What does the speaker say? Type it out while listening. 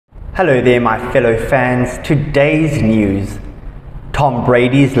Hello there my fellow fans. Today's news. Tom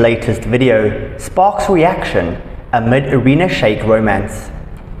Brady's latest video sparks reaction amid arena shake romance.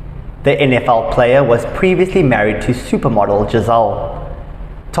 The NFL player was previously married to supermodel Gisele.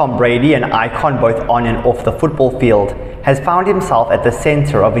 Tom Brady, an icon both on and off the football field, has found himself at the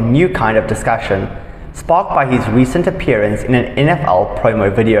center of a new kind of discussion, sparked by his recent appearance in an NFL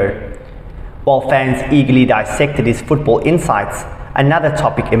promo video. While fans eagerly dissected his football insights, another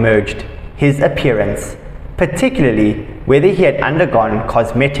topic emerged: his appearance, particularly whether he had undergone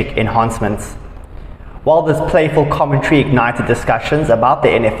cosmetic enhancements. While this playful commentary ignited discussions about the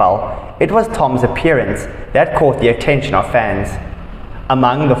NFL, it was Tom's appearance that caught the attention of fans.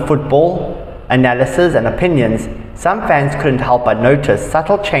 Among the football analysis and opinions, some fans couldn't help but notice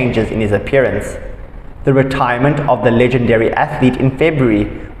subtle changes in his appearance. The retirement of the legendary athlete in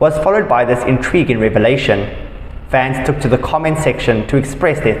February was followed by this intriguing revelation. Fans took to the comment section to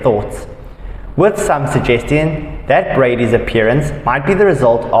express their thoughts, with some suggesting that Brady's appearance might be the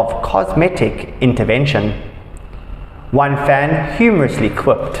result of cosmetic intervention. One fan humorously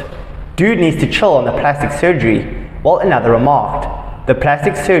quipped, "Dude needs to chill on the plastic surgery," while another remarked, "The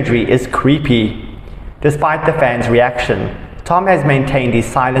plastic surgery is creepy." Despite the fans' reaction, Tom has maintained his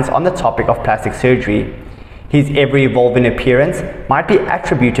silence on the topic of plastic surgery. His ever-evolving appearance might be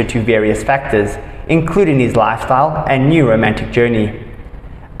attributed to various factors, including his lifestyle and new romantic journey.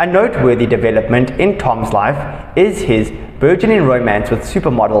 A noteworthy development in Tom's life is his burgeoning romance with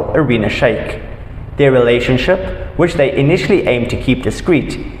supermodel Arena Shayk. Their relationship, which they initially aimed to keep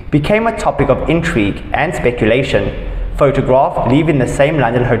discreet, became a topic of intrigue and speculation. Photographed leaving the same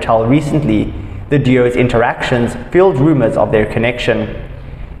London hotel recently, the duo's interactions fueled rumors of their connection.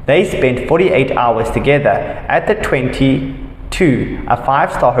 They spent 48 hours together at the 22, a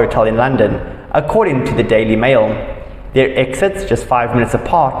five-star hotel in London, according to the Daily Mail. Their exits, just 5 minutes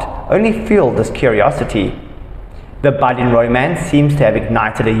apart, only fueled this curiosity. The budding romance seems to have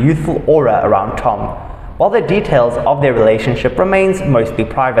ignited a youthful aura around Tom. While the details of their relationship remains mostly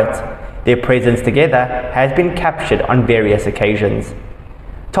private, their presence together has been captured on various occasions.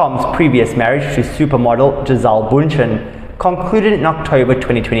 Tom's previous marriage to supermodel Gisele Bündchen concluded in October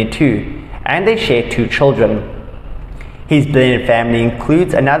 2022, and they share 2 children. His blended family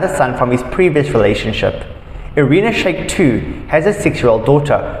includes another son from his previous relationship. Arena Shayk too has a 6-year-old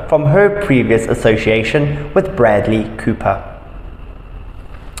daughter from her previous association with Bradley Cooper.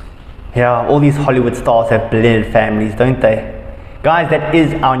 Yeah, all these Hollywood stars have blended families, don't they? Guys, that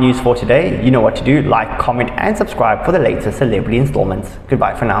is our news for today. You know what to do: like, comment and subscribe for the latest celebrity installments.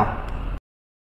 Goodbye for now.